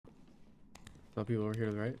Saw people over here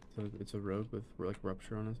to the right. So it's a rogue with like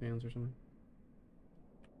rupture on his hands or something.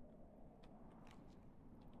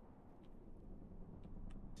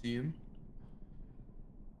 See him?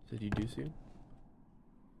 Did you do see him?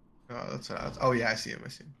 Oh, that's oh yeah, I see him. I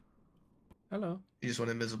see him. Hello. He just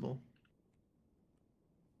went invisible.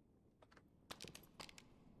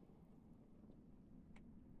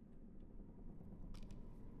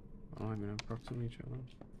 Oh, I'm in proximity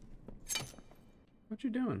challenge. What you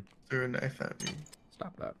doing? Threw a knife at me.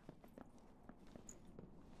 Stop that.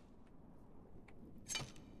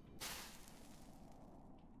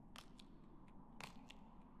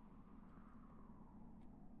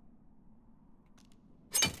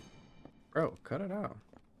 Bro, cut it out.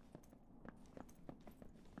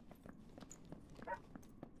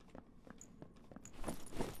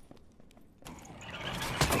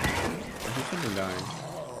 I hear something dying.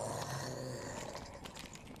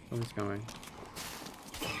 Something's coming.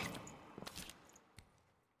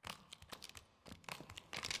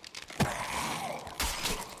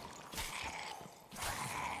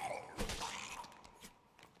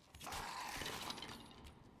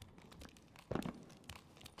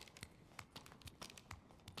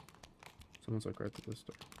 Someone's like right through this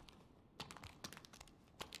door.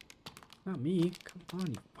 Not me. Come on,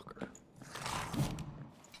 you fucker.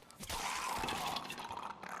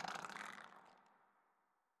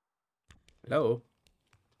 Hello?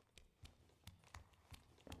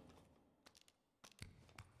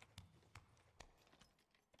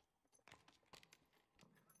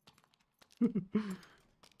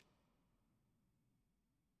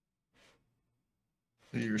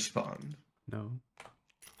 Did you respond? No.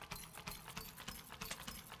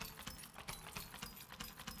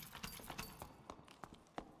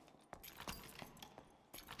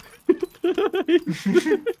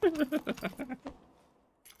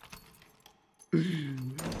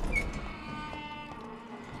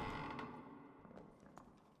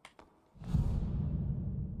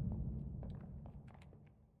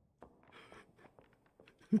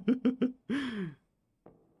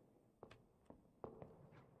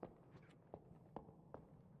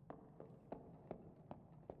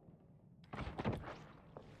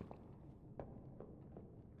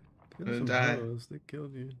 Kill some Die. hoes that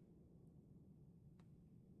killed you.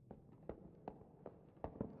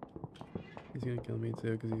 He's gonna kill me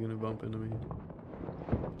too, because he's gonna bump into me.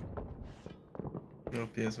 Nope,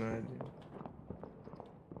 he has no idea.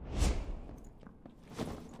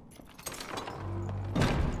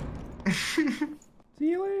 See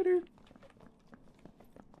you later.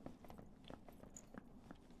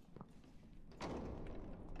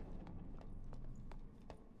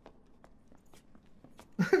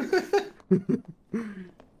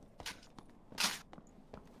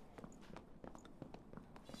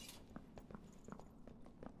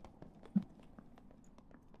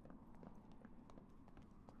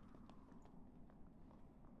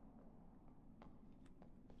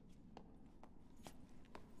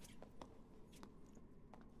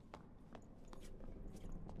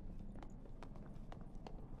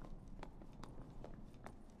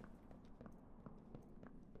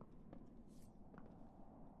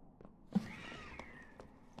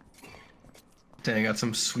 Dang, I got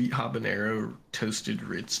some sweet habanero toasted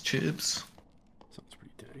Ritz chips. Sounds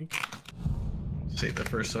pretty dang. Just ate the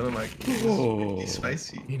first one. I'm like, Oh, pretty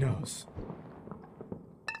spicy. he knows.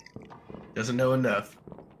 Doesn't know enough.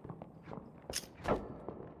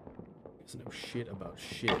 Doesn't know shit about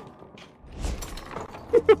shit.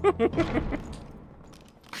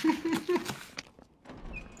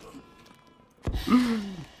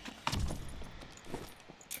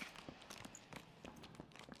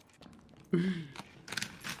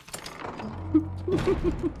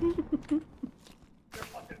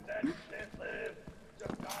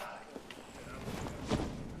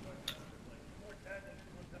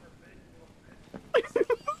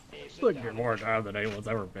 Look, you're more time than anyone's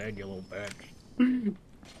ever been, you little bitch.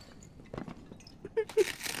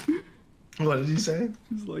 What did he say?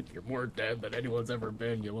 He's like, you're more dead than anyone's ever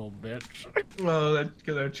been, you little bitch. Oh, that's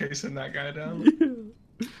because they're chasing that guy down. Yeah.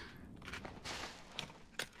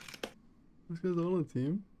 This guy's on a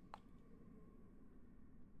team.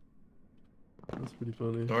 That's pretty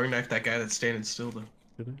funny. Don't knife that guy that's standing still though.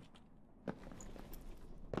 Did I?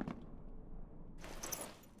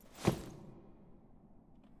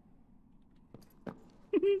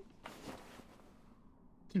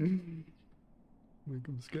 Make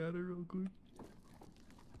him scatter real quick.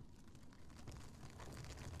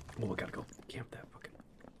 Oh, we gotta go camp that fucking.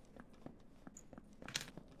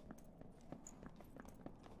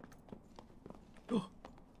 Oh!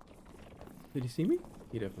 Did he see me?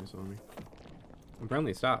 He definitely saw me. I'm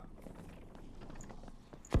friendly, stop.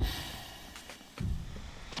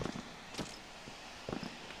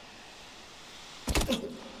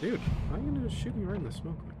 Dude, how are you gonna just shoot me right in the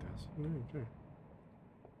smoke like this? Okay.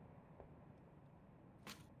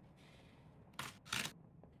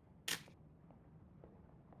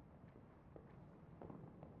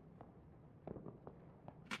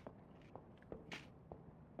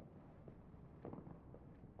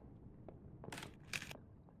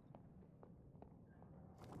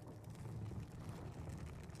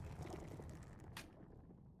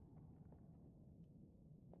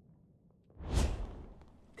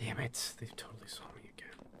 Damn it, they totally saw me again.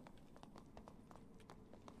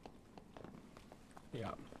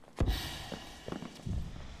 Yeah.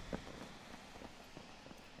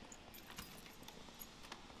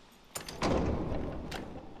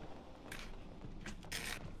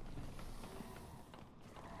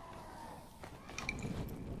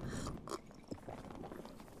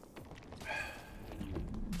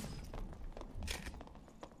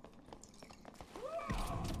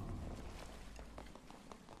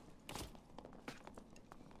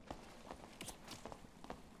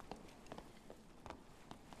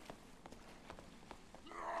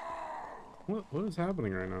 What is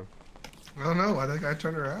happening right now? I don't know. I think I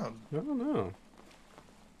turned around. I don't know.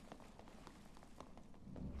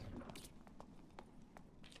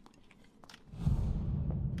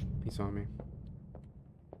 He saw me.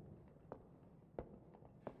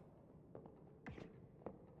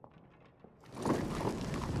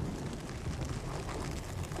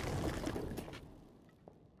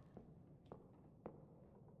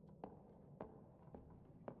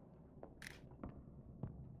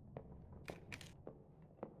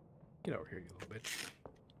 Get over here, you little bitch.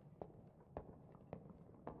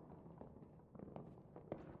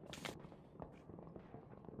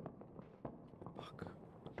 Fuck.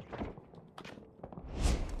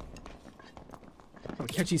 I'm gonna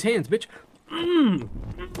catch these hands, bitch.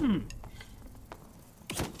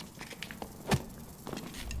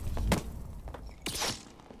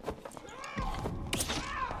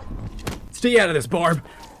 Stay out of this, Barb.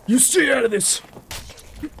 You stay out of this.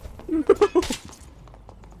 No.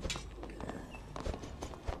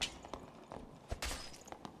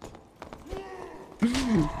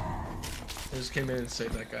 I just came in and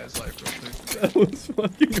saved that guy's life real quick. That was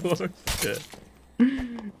fucking hard shit.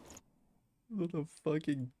 What the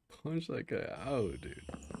fucking punch that guy out, dude.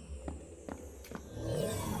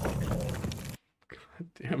 God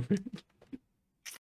damn it.